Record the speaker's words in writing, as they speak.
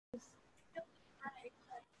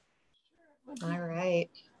All right.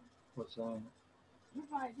 Well,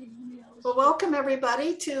 welcome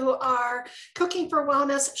everybody to our Cooking for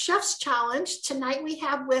Wellness Chef's Challenge. Tonight we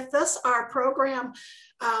have with us our program,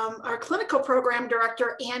 our clinical program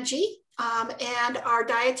director, Angie, and our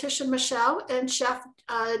dietitian, Michelle, and Chef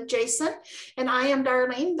Jason. And I am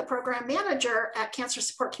Darlene, the program manager at Cancer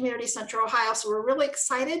Support Community Central Ohio. So we're really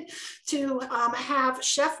excited to have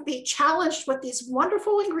Chef be challenged with these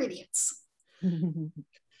wonderful ingredients.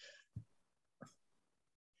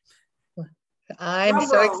 I'm drum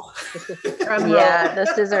so roll. excited. Yeah,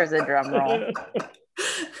 this deserves a drum roll.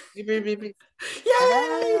 Yay!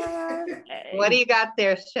 What do you got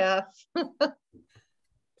there, Chef?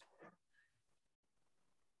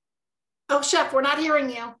 Oh, Chef, we're not hearing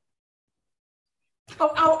you.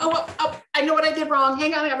 Oh, I know what I did wrong.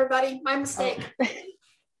 Hang on, everybody. My mistake. I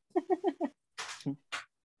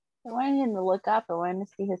wanted him to look up. I wanted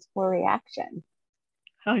to see his full reaction.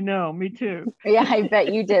 I know, me too. Yeah, I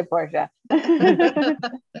bet you did, Portia.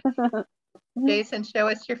 Jason, show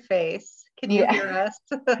us your face. Can you hear us?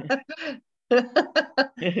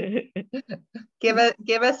 Give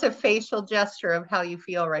us a facial gesture of how you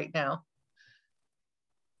feel right now.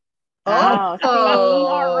 Oh,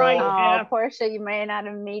 all right. Oh, Portia, you may not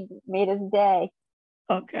have made his day.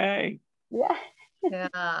 Okay. Yeah. Yeah.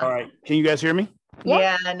 All right. Can you guys hear me?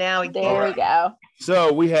 Yeah, now we can. There we go.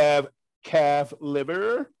 So we have calf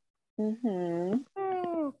liver.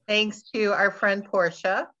 Thanks to our friend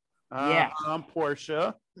Portia. I'm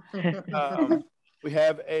Portia. We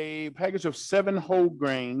have a package of 7 whole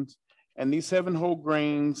grains, and these 7 whole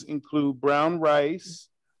grains include brown rice,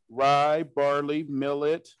 rye, barley,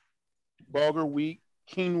 millet, bulgur wheat,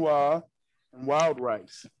 quinoa, and wild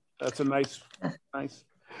rice. That's a nice.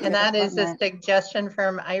 And that is a suggestion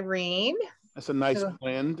from Irene. That's a nice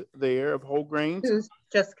blend there of whole grains. Who's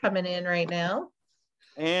just coming in right now.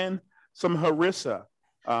 And some harissa.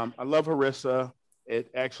 I love harissa.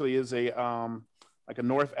 It actually is a like a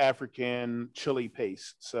North African chili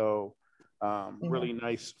paste. So really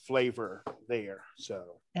nice flavor there.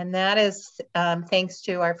 So. And that is thanks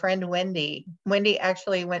to our friend Wendy. Wendy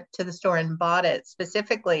actually went to the store and bought it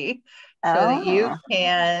specifically so that you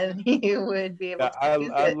would be able to use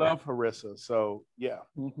it. I love harissa. So yeah.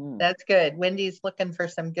 That's good. Wendy's looking for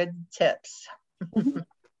some good tips.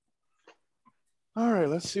 All right,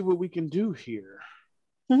 let's see what we can do here.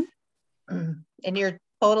 And you're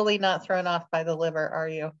totally not thrown off by the liver, are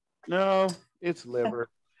you? No, it's liver.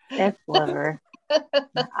 It's liver.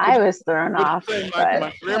 I was thrown off.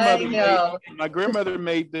 My grandmother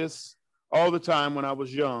made this all the time when I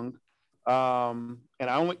was young. And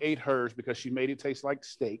I only ate hers because she made it taste like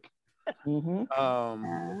steak.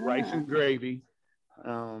 Rice and gravy.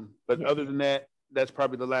 But other than that, that's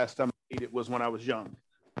probably the last time I ate it was when I was young.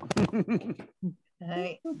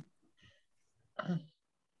 Right.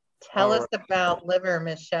 Tell us about liver,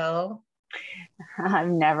 Michelle. I've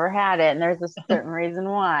never had it, and there's a certain reason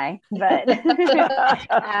why. But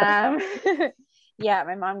yeah,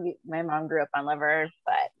 my mom grew up on liver,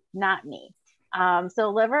 but not me.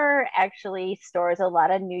 So liver actually stores a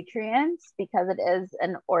lot of nutrients because it is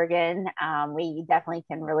an organ. We definitely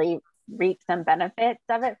can really reap some benefits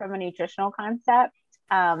of it from a nutritional concept.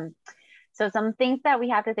 So some things that we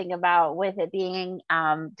have to think about with it being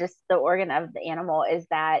just the organ of the animal is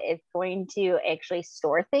that it's going to actually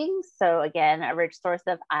store things. So again, a rich source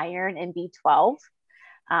of iron and B12.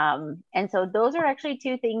 And so those are actually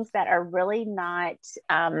 2 things that are really not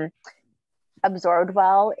absorbed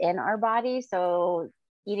well in our body. So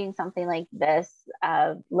eating something like this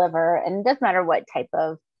liver, and it doesn't matter what type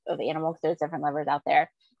of animal, because there's different livers out there.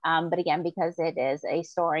 But again, because it is a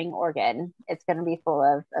storing organ, it's going to be full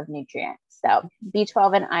of nutrients. So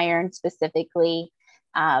B12 and iron specifically.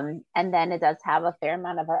 And then it does have a fair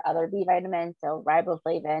amount of our other B vitamins, so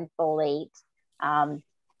riboflavin, folate.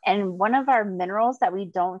 And one of our minerals that we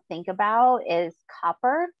don't think about is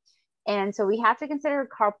copper. And so we have to consider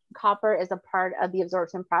copper as a part of the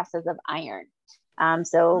absorption process of iron.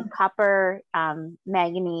 So copper,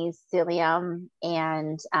 manganese, psyllium,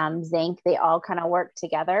 and zinc, they all kind of work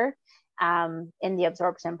together in the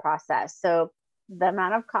absorption process. So the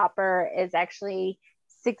amount of copper is actually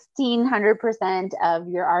 1,600% of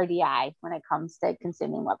your RDI when it comes to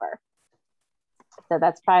consuming liver. So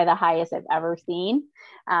that's probably the highest I've ever seen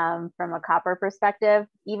from a copper perspective.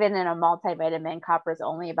 Even in a multivitamin, copper is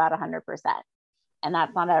only about 100%. And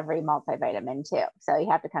that's not every multivitamin too. So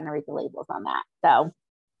you have to kind of read the labels on that. So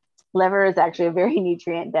liver is actually a very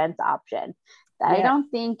nutrient dense option. I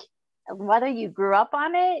don't think whether you grew up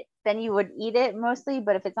on it, then you would eat it mostly.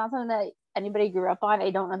 But if it's not something that anybody grew up on,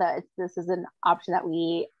 I don't know that this is an option that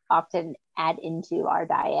we often add into our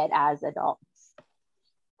diet as adults.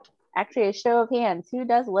 Actually, a show of hands, who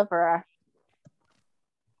does liver?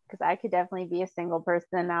 Because I could definitely be a single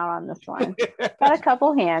person out on this one. Got a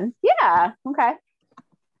couple hands. Yeah. Okay.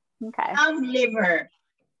 Okay. Liver.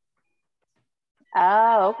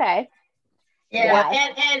 Oh, okay. Yeah.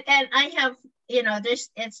 And I have,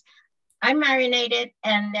 I marinate it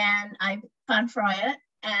and then I pan fry it.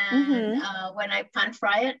 And when I pan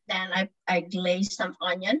fry it, then I glaze some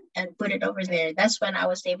onion and put it over there. That's when I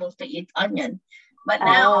was able to eat onion. But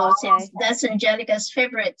now, since that's Angelica's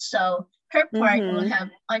favorite, so her part will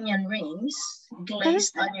have onion rings,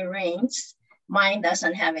 glazed onion rings. Mine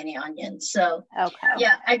doesn't have any onions. So,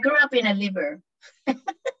 yeah, I grew up in a liver.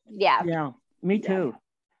 Yeah, me too.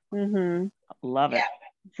 Love it.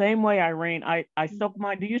 Same way, Irene. I soak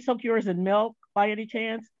mine. Do you soak yours in milk by any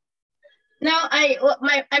chance? No, I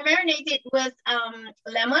marinate it with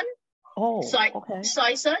lemon,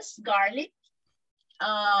 soy sauce, garlic,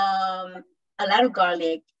 a lot of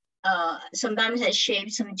garlic. Sometimes I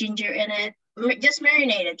shave some ginger in it. Just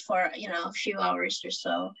marinate it for a few hours or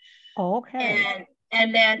so. Okay.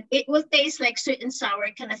 And then it will taste like sweet and sour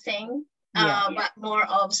kind of thing, but more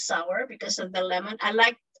of sour because of the lemon. I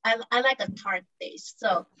like a tart taste.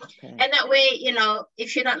 So, and that way,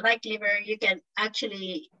 if you don't like liver, you can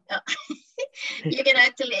actually, what do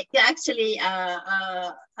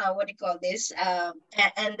you call this?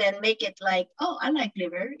 And then make it like, oh, I like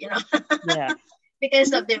liver,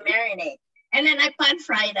 because of the marinade. And then I pan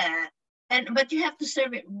fry that, but you have to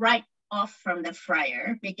serve it right off from the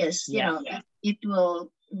fryer because it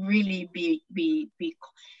will really be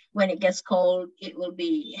when it gets cold, it will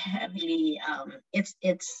be heavily,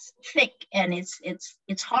 it's thick and it's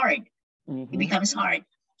hard. It becomes hard.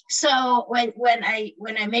 So when I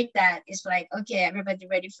make that, it's like, okay, everybody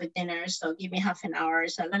ready for dinner. So give me half an hour.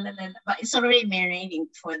 So but it's already marinating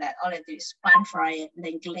for that. All I do is pan fry it and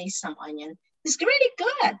then glaze some onion. It's really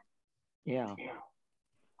good. Yeah.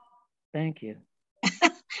 Thank you.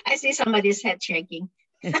 I see somebody's head shaking.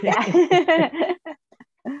 You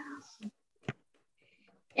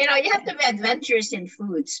have to be adventurous in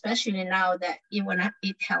food, especially now that you want to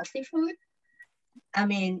eat healthy food. I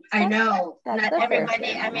mean, I know not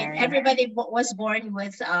everybody. I mean, everybody was born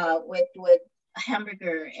with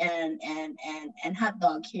hamburger and hot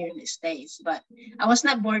dog here in the States, but I was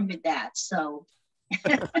not born with that, so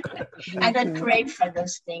I don't crave for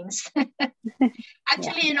those things.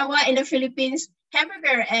 Actually, you know what? In the Philippines,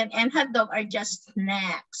 hamburger and hot dog are just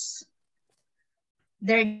snacks.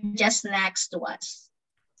 They're just snacks to us.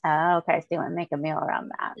 Oh, okay. So you want to make a meal around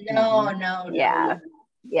that? No.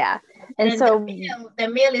 Yeah. And so the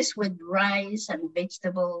meal is with rice and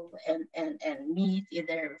vegetable and meat,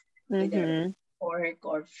 either pork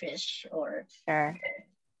or fish or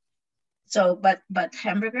So, but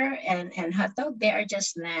hamburger and hot dog, they are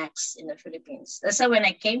just snacks in the Philippines. That's why when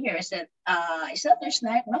I came here, I said, is that their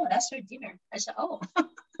snack? No, that's their dinner. I said, oh.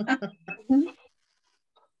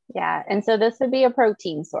 Yeah, and so this would be a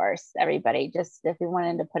protein source, everybody, just if we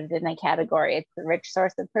wanted to put it in a category. It's a rich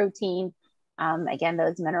source of protein. Again,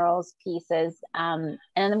 those minerals pieces. And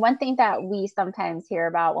then one thing that we sometimes hear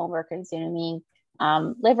about when we're consuming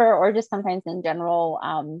liver or just sometimes in general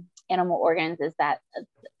animal organs is that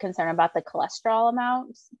concern about the cholesterol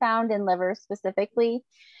amounts found in liver specifically.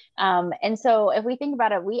 And so if we think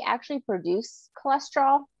about it, we actually produce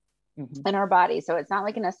cholesterol in our body. So it's not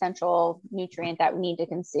like an essential nutrient that we need to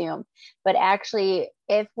consume, but actually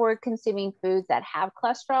if we're consuming foods that have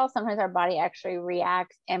cholesterol, sometimes our body actually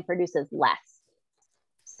reacts and produces less.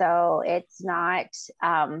 So it's not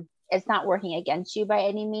working against you by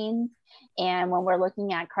any means. And when we're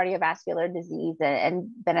looking at cardiovascular disease and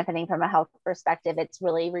benefiting from a health perspective, it's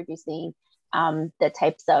really reducing the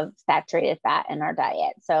types of saturated fat in our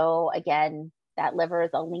diet. So again, that liver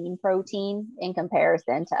is a lean protein in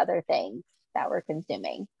comparison to other things that we're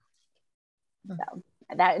consuming. So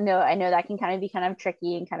I know that can kind of be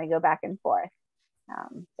tricky and kind of go back and forth.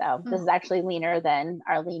 So this is actually leaner than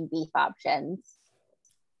our lean beef options.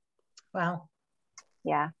 Wow.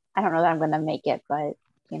 Yeah. I don't know that I'm going to make it, but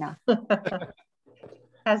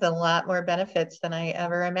has a lot more benefits than I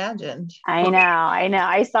ever imagined. I know.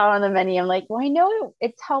 I saw on the menu, I'm like, well, I know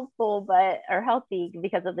it's helpful, or healthy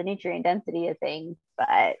because of the nutrient density of things, but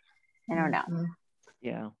I don't know.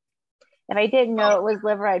 Yeah. If I didn't know it was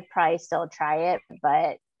liver, I'd probably still try it,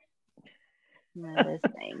 but this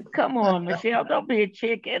thing. Come on, Michelle, don't be a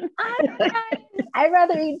chicken. I'd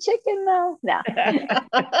rather eat chicken though. No.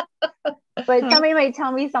 But somebody might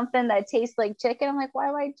tell me something that tastes like chicken. I'm like, why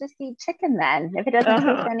would I just eat chicken then? If it doesn't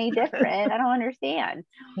taste any different, I don't understand.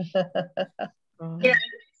 Yeah,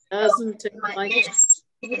 doesn't taste like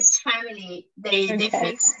his family, they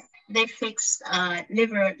fix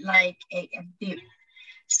liver like a dip.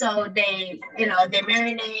 So they, they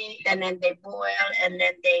marinate and then they boil and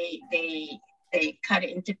then they cut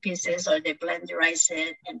it into pieces or they blenderize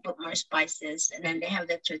it and put more spices and then they have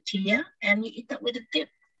the tortilla and you eat that with a dip.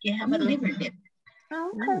 You have a liver dip.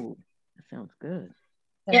 Oh, okay. Ooh, that sounds good.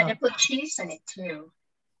 Yeah, they put cheese in it too.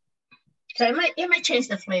 So it might change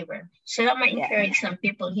the flavor. So that might encourage some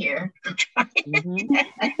people here to try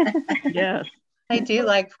it. Yes. I do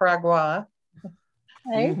like foie gras.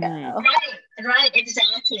 There you go. Right,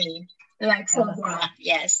 exactly. Like foie gras,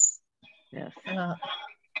 yes. Yes. All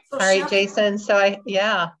right, Jason. So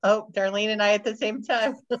Darlene and I at the same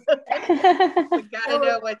time. We got to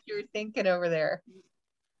know what you're thinking over there.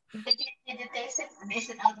 Did you taste it? Is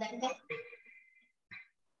it al dente?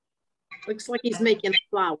 Looks like he's making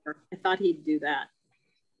flour. I thought he'd do that.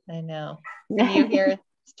 I know. Can you hear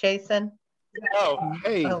Jason? Oh,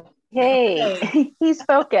 hey. Oh. Hey, he's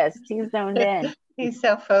focused. He's zoned in. He's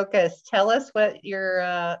so focused. Tell us what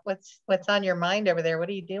your what's on your mind over there. What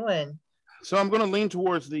are you doing? So I'm going to lean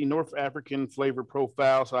towards the North African flavor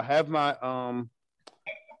profile. So I have my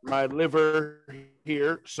my liver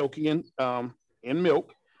here soaking in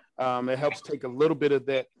milk. It helps take a little bit of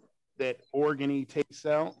that organy taste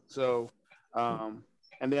out. So, and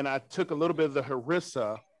then I took a little bit of the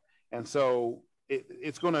harissa, and so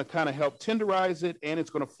it's going to kind of help tenderize it, and it's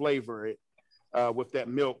going to flavor it with that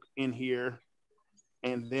milk in here.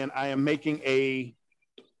 And then I am making a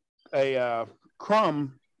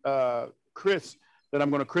crumb crisp that I'm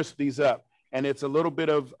going to crisp these up, and it's a little bit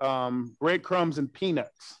of breadcrumbs and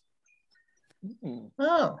peanuts.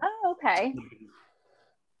 Oh, okay.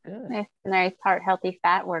 Good. Nice heart healthy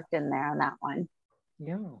fat worked in there on that one.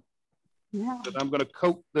 Yeah. So I'm going to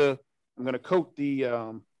coat the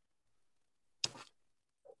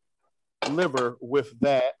liver with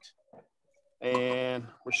that, and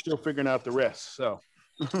we're still figuring out the rest. So.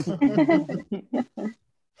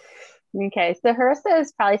 Okay, so harissa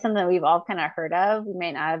is probably something we've all kind of heard of. We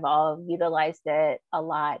may not have all utilized it a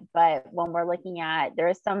lot, but when we're looking at, there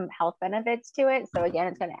is some health benefits to it. So again,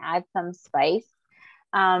 it's going to add some spice.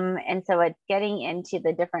 And so it's getting into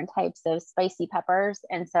the different types of spicy peppers.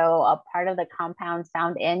 And so a part of the compounds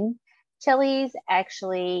found in chilies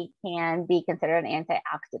actually can be considered an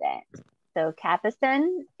antioxidant. So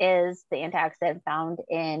capsaicin is the antioxidant found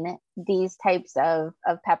in these types of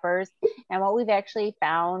peppers. And what we've actually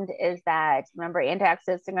found is that, remember,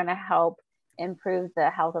 antioxidants are going to help improve the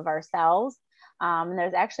health of our cells.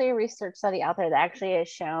 There's actually a research study out there that actually has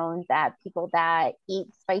shown that people that eat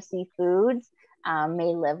spicy foods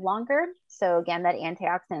may live longer. So again, that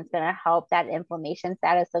antioxidant is going to help that inflammation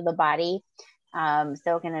status of the body.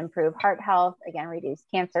 So it can improve heart health, again, reduce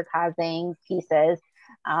cancer causing pieces.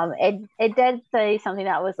 It did say something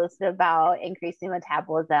that was listed about increasing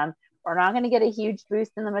metabolism. We're not going to get a huge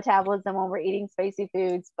boost in the metabolism when we're eating spicy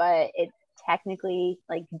foods, but it technically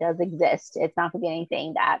does exist. It's not going to be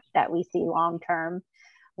anything that we see long term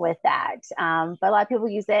with that. But a lot of people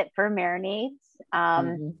use it for marinades.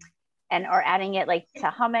 And or adding it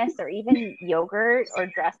to hummus or even yogurt or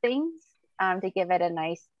dressings to give it a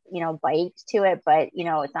nice, bite to it, but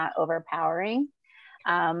it's not overpowering.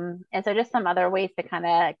 And so just some other ways to kind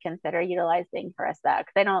of consider utilizing harissa,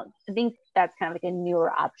 because I think that's kind of a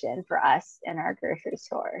newer option for us in our grocery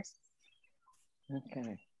stores.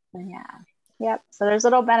 Okay. Yeah. Yep. So there's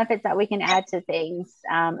little benefits that we can add to things.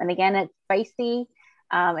 And again, it's spicy.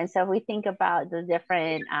 And so if we think about the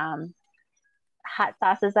different hot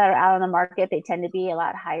sauces that are out on the market, they tend to be a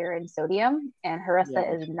lot higher in sodium, and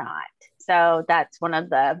harissa is not. So that's one of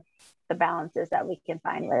the balances that we can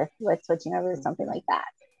find with switching over to something like that.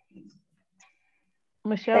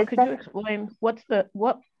 Michelle, could you explain what's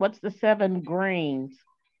the 7 grains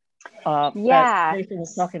that Jason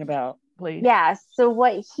was talking about, please? Yeah. So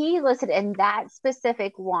what he listed in that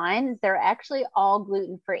specific one, they're actually all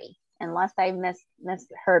gluten-free, unless I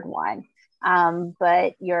misheard one.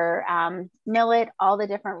 But your millet, all the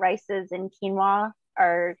different rices and quinoa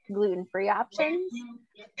are gluten-free options.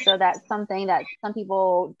 So that's something that some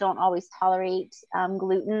people don't always tolerate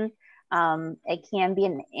gluten. It can be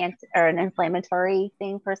an inflammatory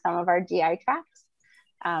thing for some of our GI tracts.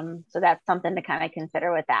 So that's something to kind of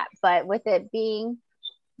consider with that. But with it being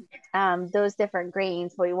those different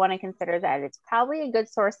grains, we want to consider that it's probably a good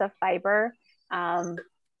source of fiber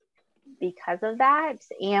because of that,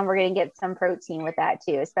 and we're going to get some protein with that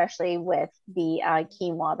too, especially with the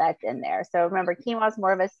quinoa that's in there. So remember, quinoa is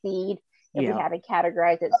more of a seed if we had to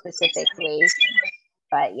categorize it specifically,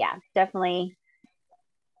 but yeah, definitely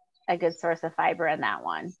a good source of fiber in that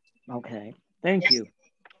one. Okay, thank you.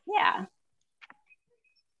 Yeah.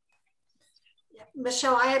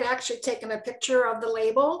 Michelle, I had actually taken a picture of the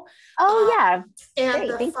label. Oh yeah. And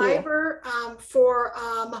great, the fiber for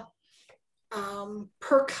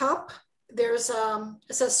per cup, there's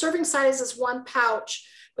it says serving size is 1 pouch,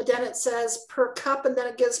 but then it says per cup, and then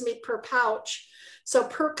it gives me per pouch. So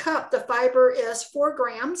per cup, the fiber is 4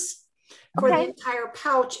 grams. For the entire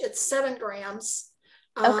pouch, it's 7 grams.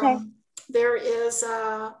 There is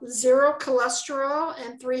 0 cholesterol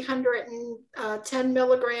and 310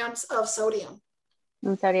 milligrams of sodium.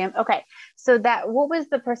 Sodium. Okay. So what was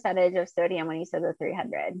the percentage of sodium when you said the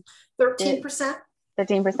 300? 13%.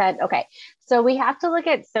 13%. Okay. So we have to look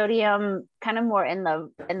at sodium kind of more in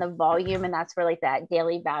the volume, and that's for like that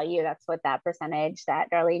daily value. That's what that percentage that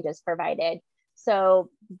Darlene just provided. So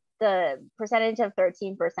the percentage of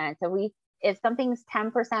 13%. So if something's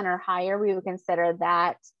 10% or higher, we would consider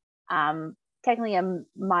that technically a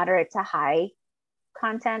moderate to high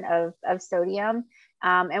content of sodium.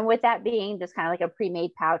 And with that being just kind of like a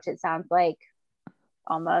pre-made pouch, it sounds like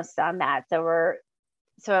almost on that.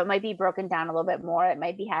 So it might be broken down a little bit more. It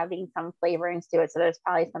might be having some flavorings to it. So there's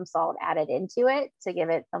probably some salt added into it to give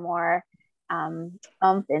it some more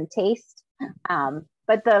oomph and taste.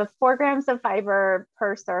 But the 4 grams of fiber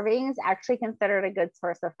per serving is actually considered a good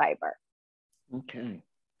source of fiber. Okay.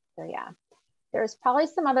 So yeah, there's probably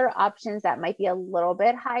some other options that might be a little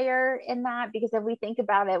bit higher in that, because if we think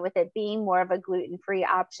about it, with it being more of a gluten-free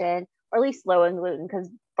option, or at least low in gluten, because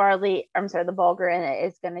the bulgur in it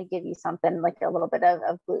is going to give you something like a little bit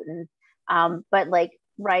of gluten. But like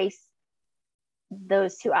rice,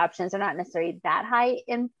 those 2 options are not necessarily that high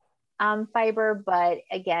in fiber, but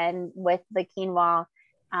again, with the quinoa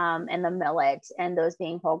and the millet and those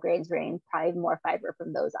being whole grains, we're getting probably more fiber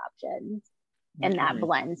from those options in that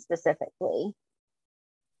blend specifically.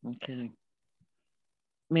 Okay.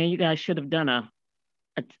 Man, you guys should have done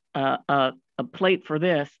a plate for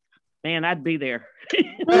this. Man, I'd be there.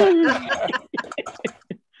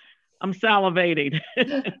 I'm salivating.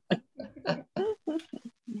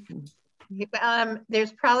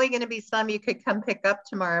 There's probably going to be some you could come pick up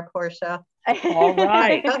tomorrow, Portia. All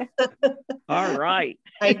right. All right.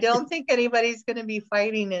 I don't think anybody's going to be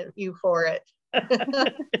fighting you for it.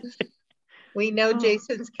 We know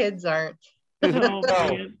Jason's kids aren't. No,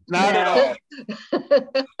 not at all.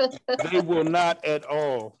 They will not at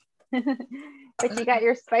all. But you got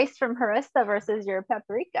your spice from Harissa versus your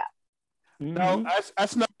paprika. No, I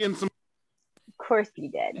snuck in some. Of course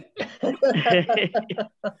you did.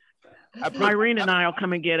 Irene and I will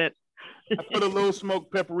come and get it. I put a little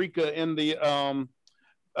smoked paprika in the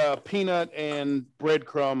peanut and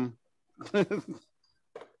breadcrumb.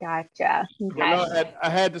 Gotcha. Okay. No, I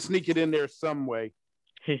had to sneak it in there some way.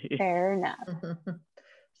 Fair enough.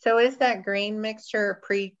 So is that grain mixture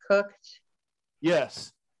pre-cooked?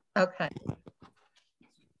 Yes. Okay.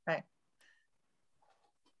 Okay.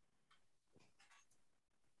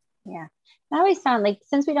 Yeah. I always found, like,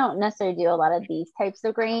 since we don't necessarily do a lot of these types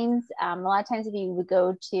of grains, a lot of times if you would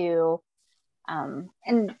go to,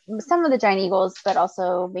 and some of the Giant Eagles, but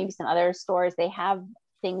also maybe some other stores, they have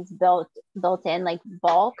things built in like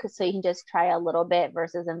bulk, so you can just try a little bit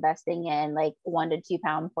versus investing in like 1 to 2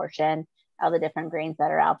 pound portion of the different grains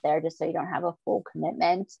that are out there, just so you don't have a full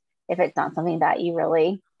commitment if it's not something that you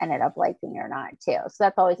really ended up liking or not too. So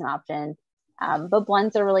that's always an option. But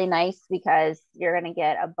blends are really nice because you're going to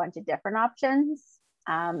get a bunch of different options,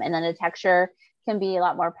 and then the texture can be a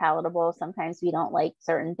lot more palatable. Sometimes we don't like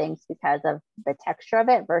certain things because of the texture of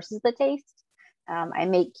it versus the taste. I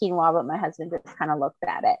make quinoa, but my husband just kind of looks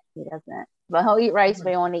at it. He doesn't. But he'll eat rice, but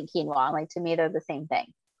he won't eat quinoa. Like, to me, they're the same thing.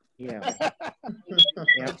 Yeah.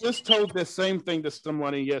 I just told the same thing to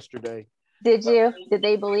someone yesterday. Did you? Did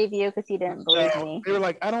they believe you? Because he didn't believe me. They were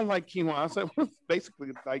like, I don't like quinoa. I said, well, basically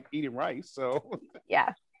it's like eating rice. So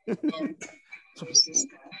yeah.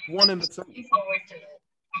 One in the same.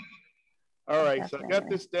 All right, so I got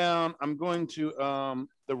this down. I'm going to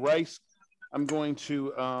the rice. I'm going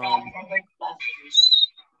to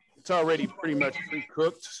it's already pretty much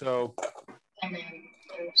pre-cooked, so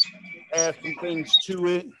add some things to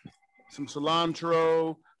it, some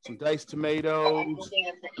cilantro, some diced tomatoes,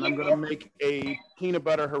 and I'm gonna make a peanut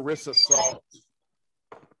butter harissa sauce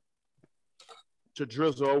to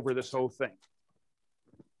drizzle over this whole thing.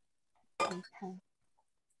 Okay.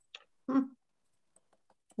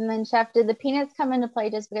 And then, Chef, did the peanuts come into play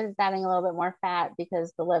just because it's adding a little bit more fat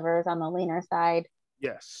because the liver is on the leaner side?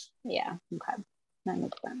 Yes. Yeah, okay. That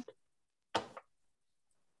makes sense.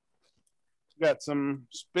 Got some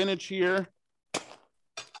spinach here.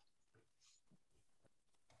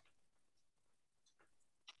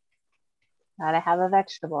 Gotta have a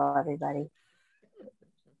vegetable, everybody.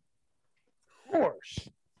 Of course.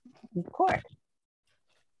 Of course.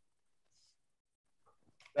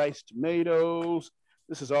 diced tomatoes.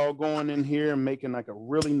 This is all going in here and making like a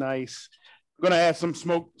really nice. I'm gonna add some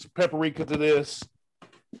smoked paprika to this.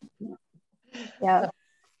 Yeah, of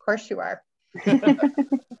course you are.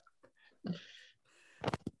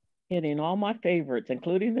 Hitting all my favorites,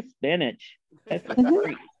 including the spinach. That's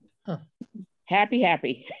great.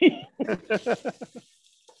 Happy.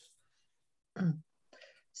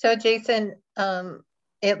 So Jason,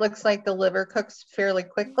 it looks like the liver cooks fairly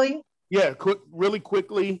quickly. Yeah, really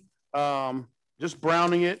quickly. Just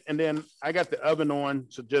browning it, and then I got the oven on,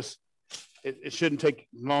 so just it shouldn't take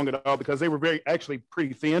long at all because they were actually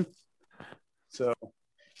pretty thin. So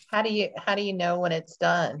how do you know when it's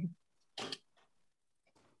done?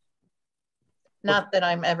 Not that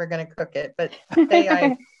I'm ever going to cook it, but say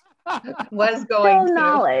I was going to.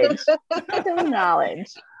 Knowledge.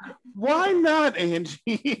 Why not,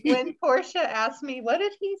 Angie? When Portia asked me, what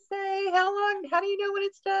did he say? How do you know when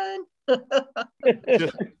it's done?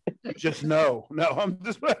 just no. No, I'm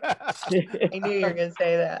just. I knew you were going to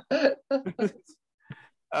say that.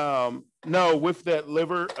 No, with that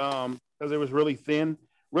liver, because it was really thin,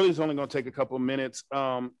 really it's only going to take a couple of minutes.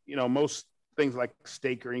 Most things like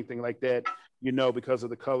steak or anything like that, because of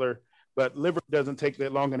the color, but liver doesn't take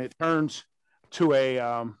that long, and it turns to a,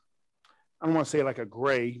 I don't want to say like a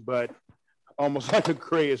gray, but almost like a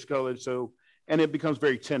grayish color. So, and it becomes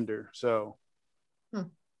very tender. So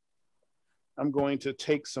I'm going to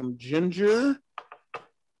take some ginger.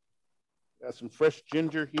 Got some fresh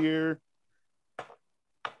ginger here.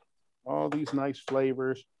 All these nice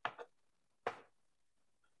flavors.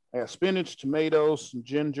 I got spinach, tomatoes, some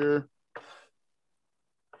ginger.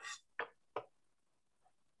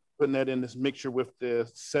 Putting that in this mixture with the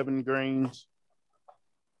 7 grains.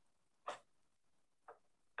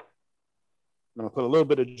 I'm gonna put a little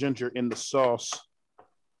bit of ginger in the sauce.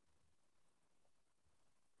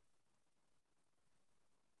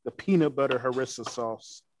 The peanut butter harissa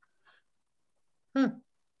sauce. Spicy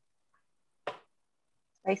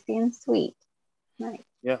and sweet. Nice.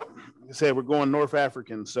 Yeah, like I said, we're going North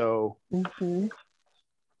African, so.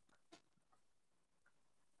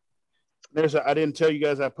 I didn't tell you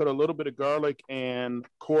guys, I put a little bit of garlic and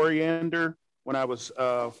coriander when I was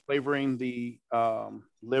flavoring the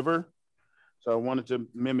liver. So I wanted to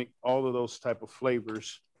mimic all of those type of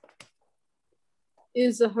flavors.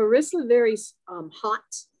 Is the harissa very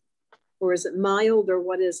hot, or is it mild, or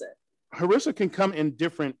what is it? Harissa can come in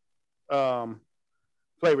different flavor.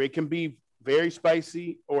 It can be very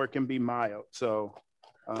spicy or it can be mild. So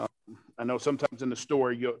I know sometimes in the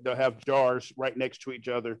store, they'll have jars right next to each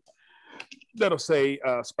other that'll say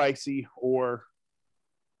spicy or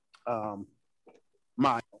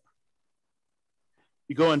mild.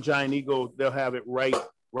 You go in Giant Eagle, they'll have it right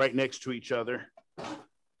next to each other.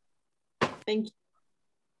 Thank you.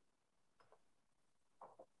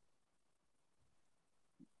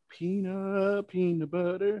 Peanut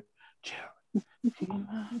butter jelly.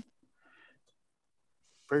 Peanut.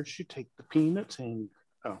 First you take the peanuts and,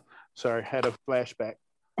 sorry, had a flashback.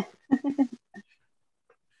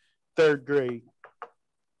 3rd grade.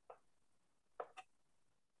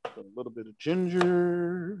 Put a little bit of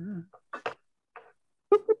ginger.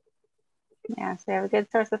 Yeah, so you have a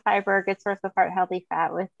good source of fiber, a good source of heart-healthy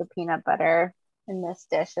fat with the peanut butter in this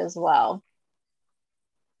dish as well.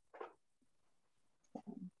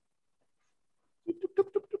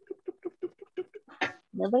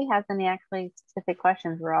 Nobody has any actually specific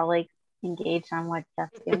questions. We're all like engaged on what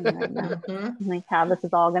Jeff's doing right now. Like how this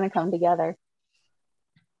is all going to come together.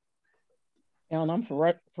 And I'm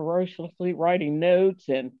ferociously writing notes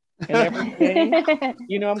and everything.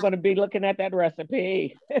 I'm going to be looking at that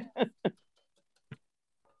recipe.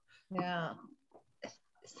 Yeah.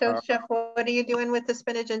 So, Chef, what are you doing with the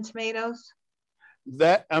spinach and tomatoes?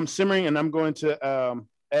 That I'm simmering, and I'm going to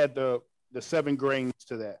add the 7 grains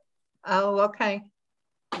to that. Oh, okay.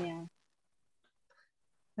 Yeah.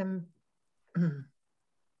 That's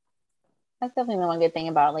definitely one good thing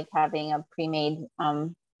about like having a pre-made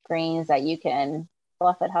grains that you can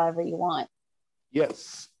fluff it however you want.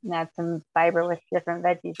 Yes. And add some fiber with different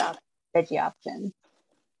veggie options.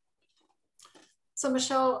 So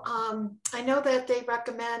Michelle, I know that they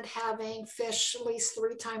recommend having fish at least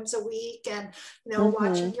 3 times a week and,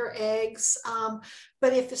 watching your eggs.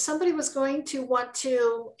 But if somebody was going to want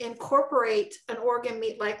to incorporate an organ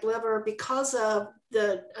meat like liver because of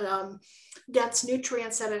the dense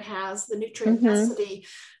nutrients that it has, the nutrient density,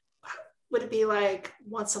 would it be like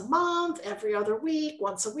once a month, every other week,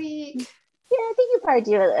 once a week? Yeah, I think you probably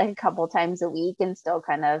do it a couple times a week and still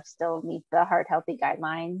meet the heart healthy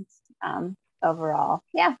guidelines. Overall.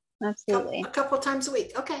 Yeah, absolutely. A couple times a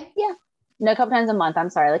week. Okay. Yeah. No, a couple times a month.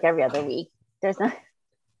 I'm sorry, like every other week. There's not.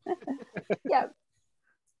 Yep.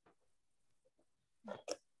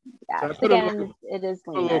 Yeah, So again, it is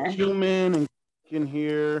leaner. A little cumin in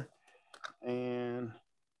here, and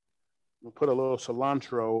we'll put a little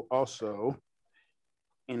cilantro also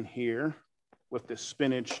in here with the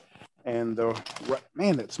spinach and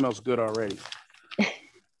man, that smells good already.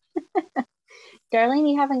 Darlene,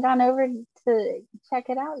 you haven't gone over to check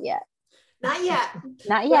it out yet. Not yet.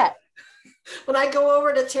 Not yet. When I go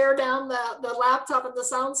over to tear down the laptop and the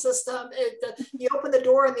sound system, you open the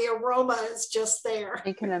door and the aroma is just there.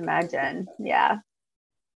 I can imagine. Yeah.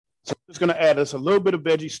 So I'm just going to add us a little bit of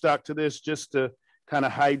veggie stock to this just to kind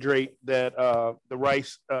of hydrate that the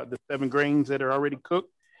rice, the 7 grains that are already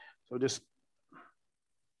cooked. So just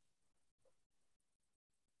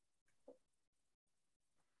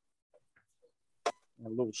a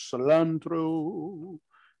little cilantro.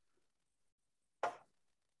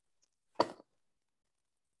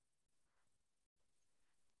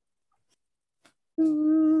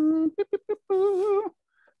 I'm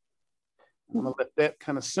gonna let that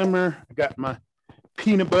kind of simmer. I got my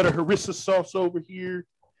peanut butter harissa sauce over here,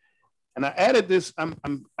 and I added this. I'm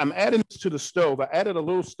adding this to the stove. I added a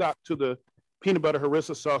little stock to the peanut butter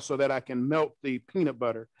harissa sauce so that I can melt the peanut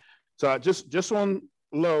butter. So I just on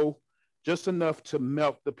low, just enough to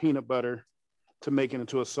melt the peanut butter to make it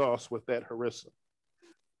into a sauce with that harissa.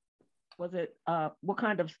 Was it what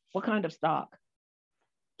kind of stock?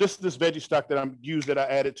 Just this veggie stock that I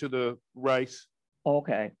added to the rice.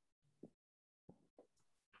 Okay.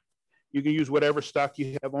 You can use whatever stock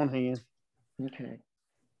you have on hand. Okay.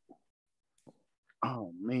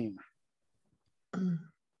 Oh man.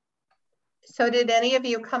 So did any of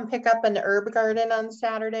you come pick up an herb garden on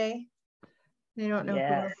Saturday? I don't know.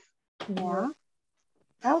 Yes. Yeah.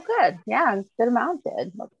 Oh, good. Yeah, good amount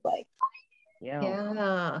did, looks like. Yeah.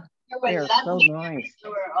 Yeah. They're so nice.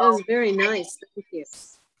 That was very nice. Thank you.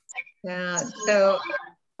 Yeah. So,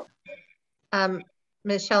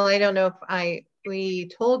 Michelle, I don't know if we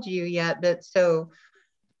told you yet, but so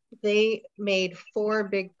they made 4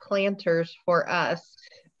 big planters for us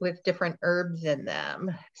with different herbs in them.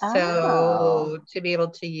 So to be able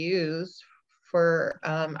to use for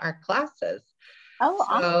our classes. Oh,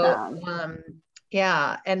 awesome.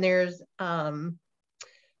 Yeah, and there's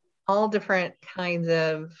all different kinds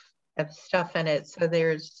of stuff in it. So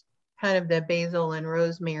there's kind of the basil and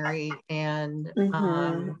rosemary and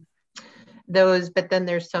those, but then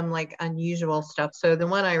there's some like unusual stuff. So the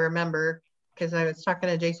one I remember, because I was talking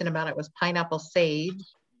to Jason about it, was pineapple sage.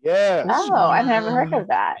 Yeah. Oh, I've never heard of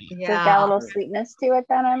that. Yeah. Does it got a little sweetness to it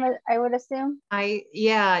then, I would assume?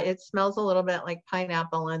 Yeah, it smells a little bit like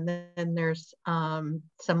pineapple. And then there's some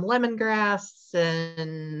lemongrass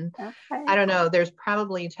and I don't know, there's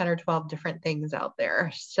probably 10 or 12 different things out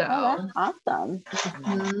there. So that's awesome.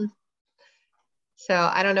 So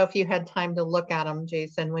I don't know if you had time to look at them,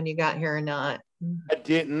 Jason, when you got here or not. I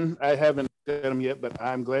didn't. I haven't looked at them yet, but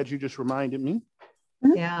I'm glad you just reminded me.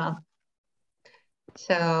 Yeah.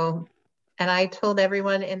 So, and I told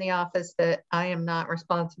everyone in the office that I am not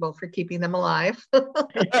responsible for keeping them alive.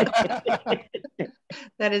 That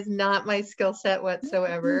is not my skill set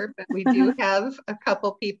whatsoever, but we do have a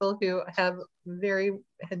couple people who do have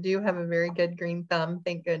a very good green thumb,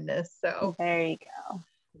 thank goodness. So there you go.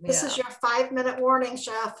 This is your 5-minute warning,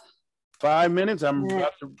 Chef. 5 minutes. I'm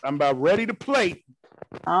about ready to plate.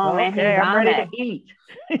 Oh man, okay, I'm ready to eat.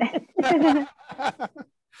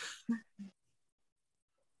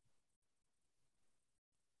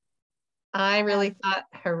 I really thought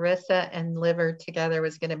harissa and liver together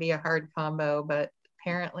was going to be a hard combo, but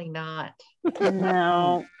apparently not.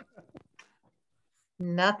 No.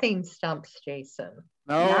 Nothing stumps Jason.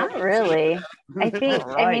 No, not really. I think,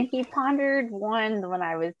 right. I mean, he pondered one when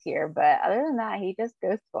I was here, but other than that, he just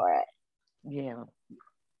goes for it. Yeah.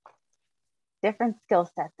 Different skill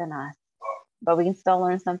set than us, but we can still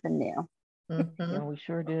learn something new. Yeah, we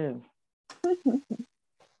sure do.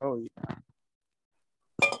 Oh, yeah.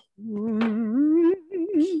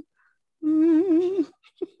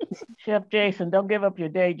 Chef Jason, don't give up your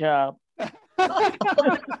day job.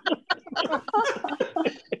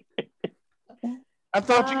 I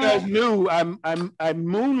thought you guys knew I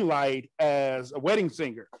moonlight as a wedding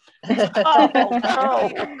singer.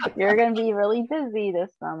 Oh, you're gonna be really busy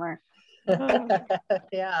this summer.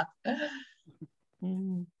 Yeah.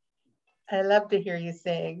 I love to hear you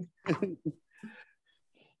sing.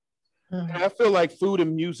 I feel like food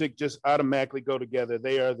and music just automatically go together.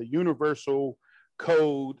 They are the universal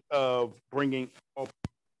code of bringing all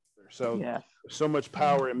together. So yes. There's so much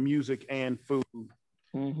power in music and food.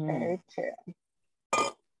 Very true.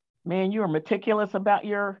 Man, you are meticulous about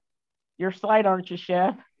your site, aren't you,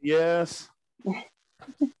 Chef? Yes.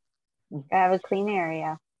 Gotta have a clean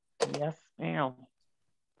area. Yes, ma'am.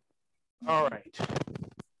 All right.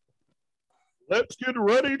 Let's get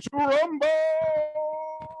ready to rumble.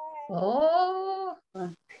 Oh.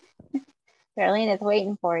 Darlene is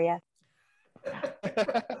waiting for you.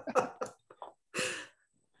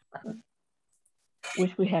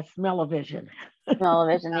 Wish we had smell-o-vision.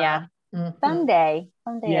 Smell-o-vision, yeah. Mhm. Someday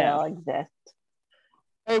Yeah. it'll exist.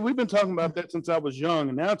 Hey, we've been talking about that since I was young,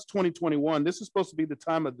 and now it's 2021. This is supposed to be the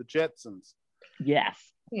time of the Jetsons.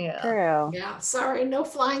 Yes. Yeah. True. Yeah, sorry, no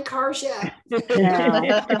flying cars yet.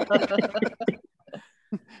 No.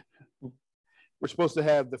 We're supposed to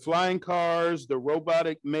have the flying cars, the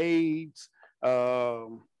robotic maids,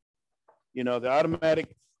 the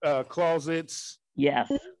automatic closets. Yes.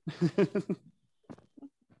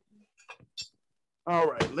 All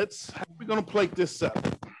right, how are we gonna plate this up?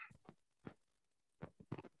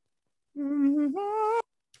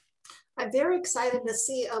 I'm very excited to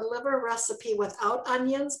see a liver recipe without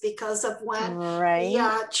onions because of when we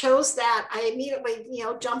chose that. I immediately,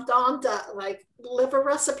 jumped on to like liver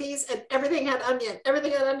recipes and everything had onion.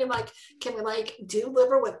 Everything had onion. Like, can we do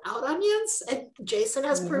liver without onions? And Jason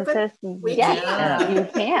has proven we can. You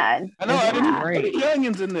can. I know. I didn't put any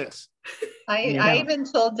onions in this. I even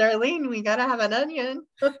told Darlene we gotta have an onion.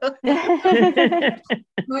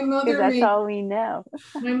 My mother that's made, all we know.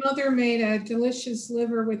 My mother made a delicious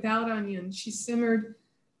liver without onions. She simmered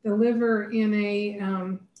the liver in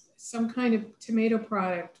a some kind of tomato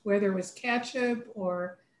product, whether it was ketchup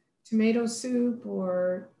or tomato soup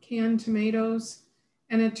or canned tomatoes,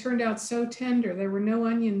 and it turned out so tender. There were no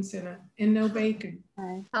onions in it and no bacon.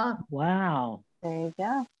 Huh. Wow. There you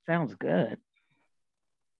go. Sounds good.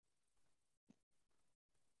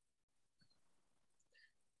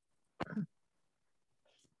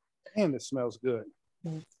 Man, this smells good.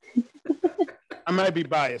 I might be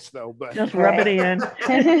biased though, but just rub it in.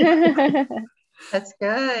 That's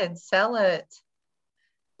good. Sell it.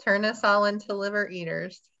 Turn us all into liver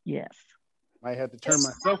eaters. Yes. I had to turn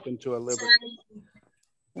myself into a liver.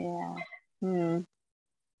 Yeah. Hmm.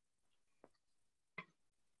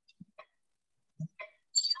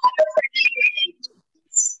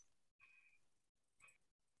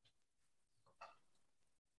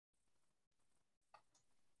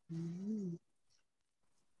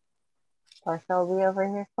 Portia will be over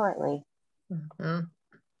here shortly. Mm-hmm.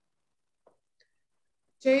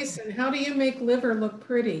 Jason, how do you make liver look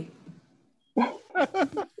pretty? I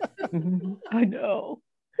know.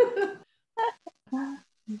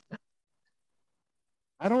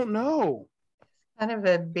 I don't know. Kind of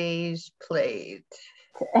a beige plate.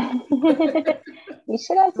 You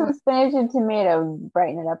should have some spinach and tomato,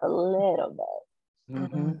 brighten it up a little bit.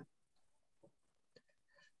 Mm-hmm.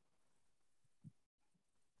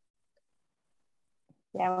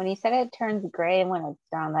 Yeah, when you said it turns gray when it's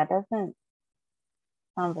done, that doesn't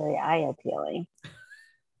sound very eye appealing.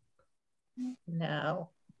 No.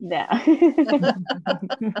 No.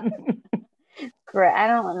 Gray. I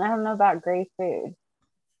don't know about gray food.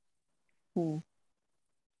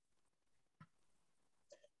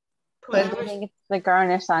 I think it's the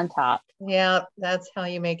garnish on top. Yeah, that's how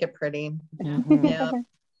you make it pretty. Mm-hmm. Yeah.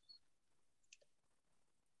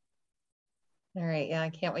 All right. Yeah, I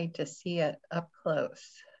can't wait to see it up close.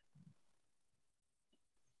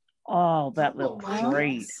 Oh, that looks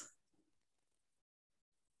great.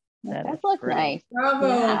 That does look nice. Bravo.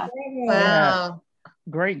 Yeah. Bravo. Wow.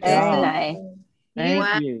 Great Very job. nice.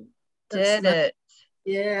 Thank you. Did it.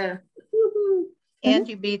 Yeah. And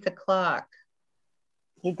you beat the clock.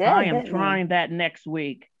 You did. I am trying that next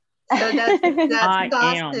week. So that's I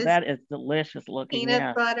am. is That is delicious looking.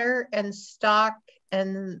 peanut butter and stock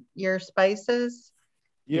and your spices.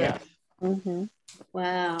 Yeah. Mm-hmm.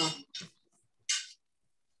 Wow.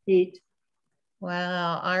 Heat.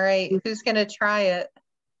 Wow. All right. Who's going to try it?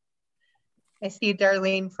 I see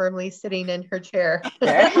Darlene firmly sitting in her chair.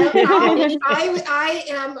 I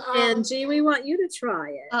am. Angie, we want you to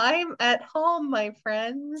try it. I'm at home, my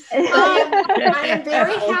friends. I am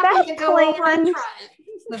very happy to go over and try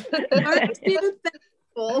it. Aren't you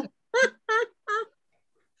thankful?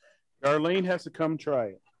 Darlene has to come try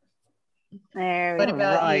it. There we What go.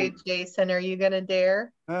 about you, Jason? Are you going to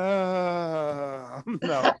dare? No.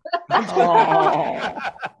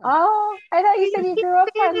 Oh, I thought you said you grew up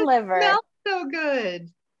on liver. It smells so good.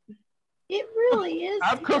 It really is.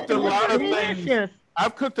 I've cooked a lot of things.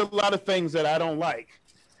 I've cooked a lot of things that I don't like.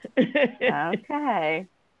 Okay.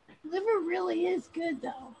 Liver really is good,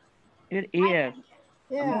 though. It is.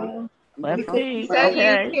 Yeah. Let's see. Is that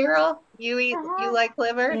Okay. you, Carol? You eat? You like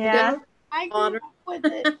liver? Yeah. too? I grew up with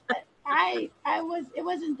it. But it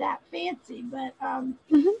wasn't that fancy, but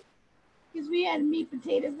because we had meat,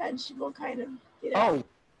 potato, vegetable kind of,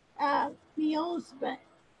 meals, but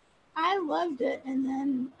I loved it. And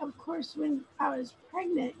then, of course, when I was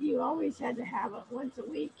pregnant, you always had to have it once a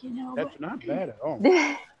week, That's not bad at all.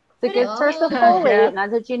 It's a good source of folate, and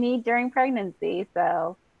that's what you need during pregnancy.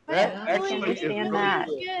 So that I actually is really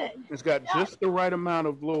good. It's got just the right amount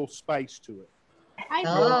of little spice to it. I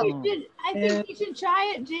think you should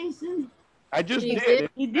try it, Jason. I just did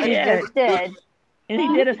it. He did. And he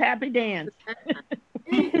did his happy dance.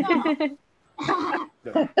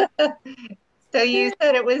 So you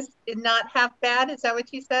said it was not half bad. Is that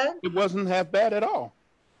what you said? It wasn't half bad at all.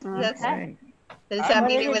 Okay. Does that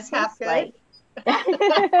mean it was half good?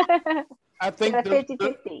 I think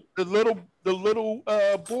the little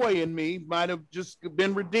boy in me might have just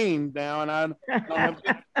been redeemed now, and I don't have.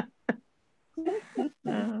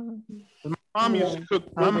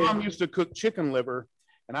 My mom used to cook chicken liver,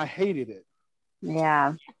 and I hated it.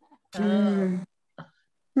 Yeah. That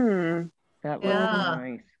was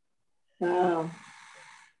nice. Oh.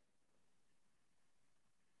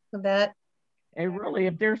 That. Hey, really,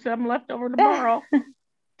 if there's some left over tomorrow,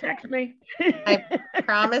 text me. I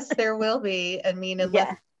promise there will be. I mean,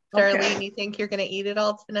 unless Darlene, you think you're going to eat it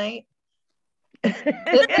all tonight?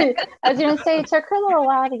 I was going to say, it took her a little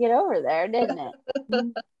while to get over there, didn't it?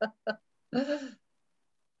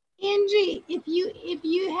 Angie, if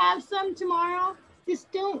you have some tomorrow,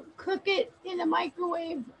 just don't cook it in the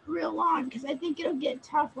microwave real long, because I think it'll get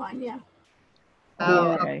tough on you.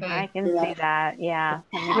 Oh, okay. I can see that. Yeah.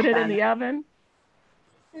 Put it in the oven.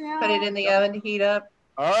 Put it in the oven to heat up.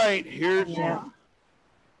 All right, here's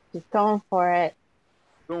just going for it.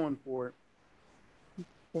 Going for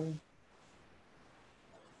it.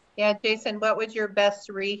 Yeah, Jason, what would your best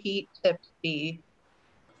reheat tips be?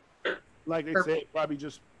 Like they said, probably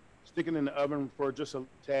just stick it in the oven for just a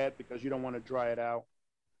tad because you don't want to dry it out.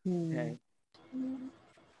 Okay.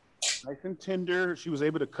 Nice and tender. She was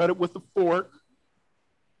able to cut it with a fork.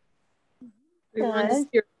 We want to see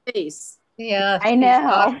your face. Yeah, I know.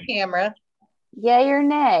 Off camera. Yay or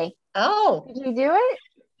nay? Oh, did you do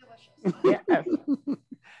it? Yes.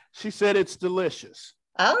 She said it's delicious.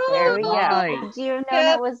 Oh, there we go. Did you know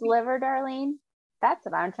that was liver, Darlene? That's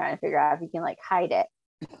what I'm trying to figure out. If you can like hide it.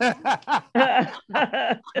 If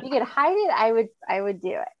you could hide it, I would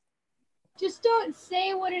do it. Just don't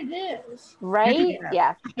say what it is. Right?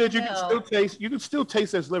 Yeah. You can still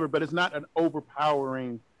taste this liver, but it's not an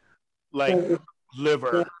overpowering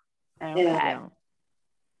liver. Okay.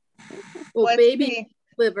 Well, baby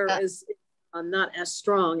liver is not as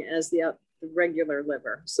strong as the regular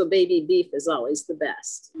liver. So baby beef is always the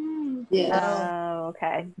best. Yeah. Oh,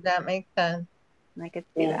 okay. That makes sense. I could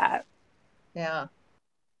see that. Yeah.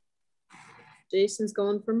 Jason's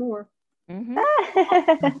going for more.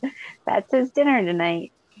 That's his dinner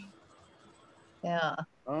tonight. Yeah.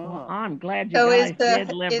 Well, I'm glad you guys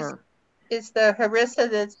did liver. Is the harissa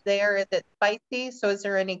that's there, is it spicy? So is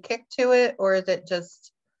there any kick to it, or is it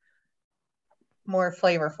just more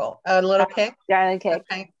flavorful? A little kick? Yeah, a kick.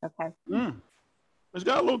 Okay. It's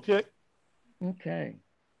got a little kick. Okay.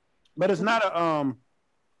 But it's not a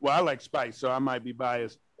well, I like spice, so I might be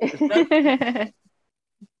biased. It's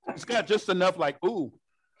got just enough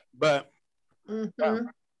but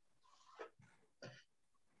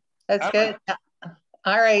that's good.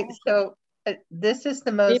 All right, so this is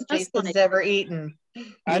the most Jason's ever eaten.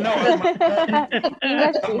 I know. He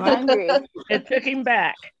must be hungry. It took him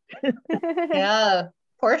back. Yeah,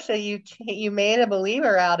 Portia, you made a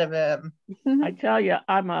believer out of him. I tell you,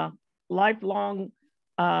 I'm a lifelong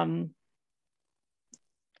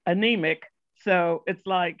anemic, so it's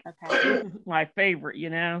like this is my favorite,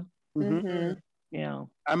 Yeah.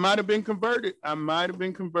 I might have been converted.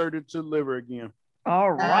 To liver again.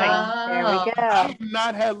 All right. There we go. I've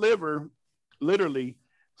not had liver literally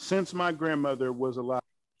since my grandmother was alive.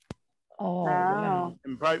 Oh, wow.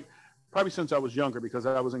 And probably since I was younger, because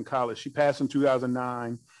I was in college. She passed in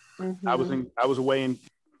 2009. I was away in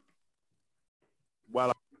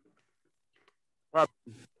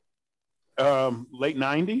late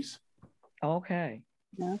 90s. Okay.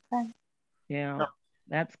 Okay. Yeah,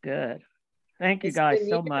 that's good. Thank you guys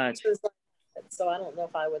so much. So I don't know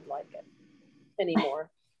if I would like it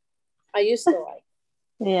anymore. I used to like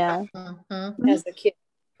it. as a kid,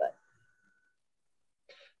 but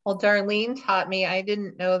well, Darlene taught me, I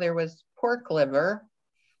didn't know there was pork liver,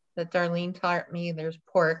 but Darlene taught me there's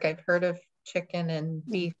pork. I've heard of chicken and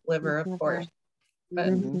beef liver, of course, but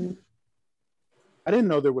I didn't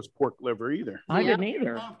know there was pork liver either. I didn't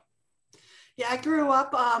either. Yeah, I grew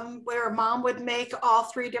up where Mom would make all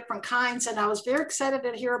 3 different kinds, and I was very excited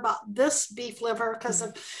to hear about this beef liver because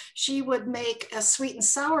she would make a sweet and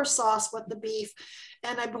sour sauce with the beef.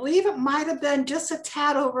 And I believe it might have been just a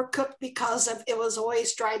tad overcooked because it was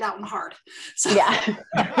always dried out and hard. So yeah,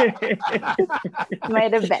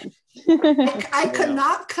 might have been. I could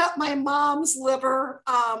not cut my mom's liver,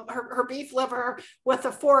 her beef liver, with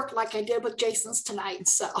a fork like I did with Jason's tonight.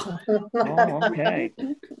 So, oh, okay,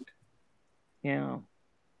 yeah,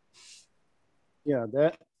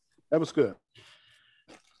 that was good.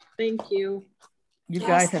 Thank you. You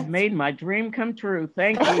guys have made my dream come true.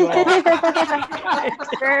 Thank you all.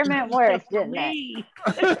 Experiment worked, didn't it?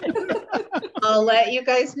 I'll let you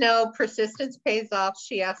guys know persistence pays off.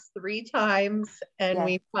 She asked 3 times and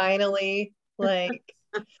we finally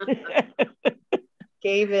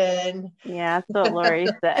gave in. Yeah, that's what Lori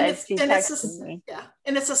said. She texted me. Yeah,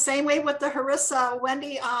 and it's the same way with the Harissa.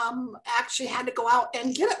 Wendy actually had to go out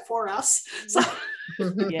and get it for us. So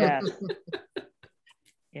yeah.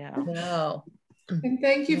 No. And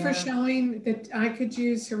thank you for showing that I could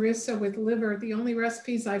use harissa with liver. The only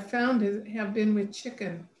recipes I found have been with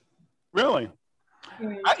chicken. Really?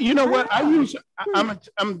 Yeah. You know what?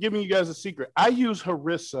 I'm giving you guys a secret. I use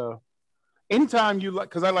harissa anytime you like,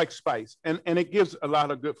 because I like spice and it gives a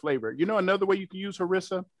lot of good flavor. You know, another way you can use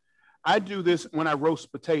harissa? I do this when I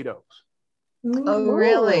roast potatoes. Oh,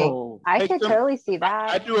 really? I could totally see that.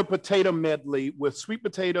 I do a potato medley with sweet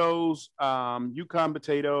potatoes, Yukon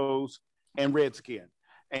potatoes, and red skin.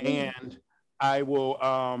 And I will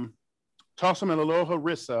toss them in a little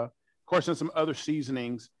harissa, of course, and some other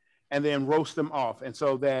seasonings, and then roast them off. And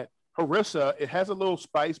so that harissa, it has a little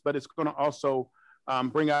spice, but it's going to also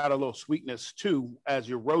bring out a little sweetness too as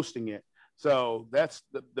you're roasting it. So that's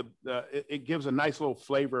it gives a nice little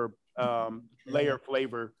flavor, layer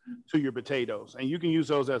flavor to your potatoes. And you can use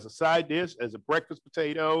those as a side dish, as a breakfast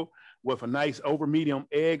potato with a nice over medium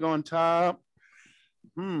egg on top.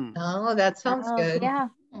 Oh, that sounds good. Yeah,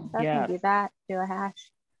 definitely do that. Do a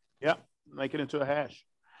hash. Yep, make it into a hash.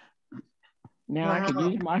 Now I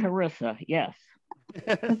can use my harissa. Yes.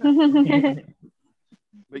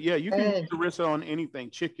 But yeah, you can use harissa on anything.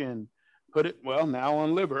 Chicken, put it now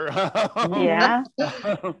on liver. Yeah.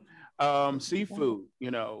 Seafood,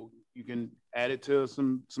 you know, you can add it to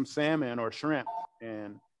some salmon or shrimp,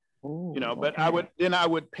 and but I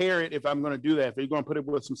would pair it if I'm going to do that. If you're going to put it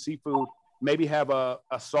with some seafood, maybe have a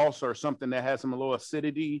salsa or something that has some little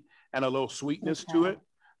acidity and a little sweetness to it.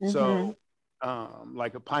 So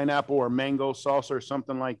like a pineapple or mango salsa or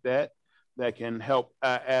something like that can help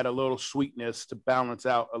add a little sweetness to balance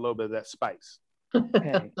out a little bit of that spice.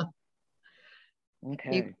 Okay.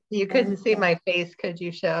 You couldn't see my face, could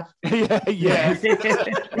you, Chef? Yeah.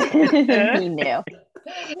 He knew.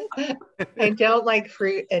 I don't like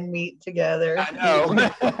fruit and meat together. I know.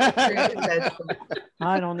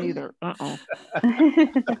 I don't either.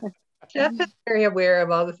 Jeff is very aware of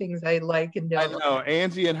all the things I like and don't. I know.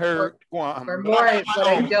 Angie and her or more what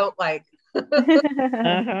I don't like. But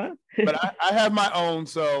I have my own,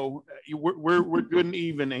 so we're good and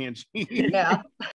even, Angie. Yeah.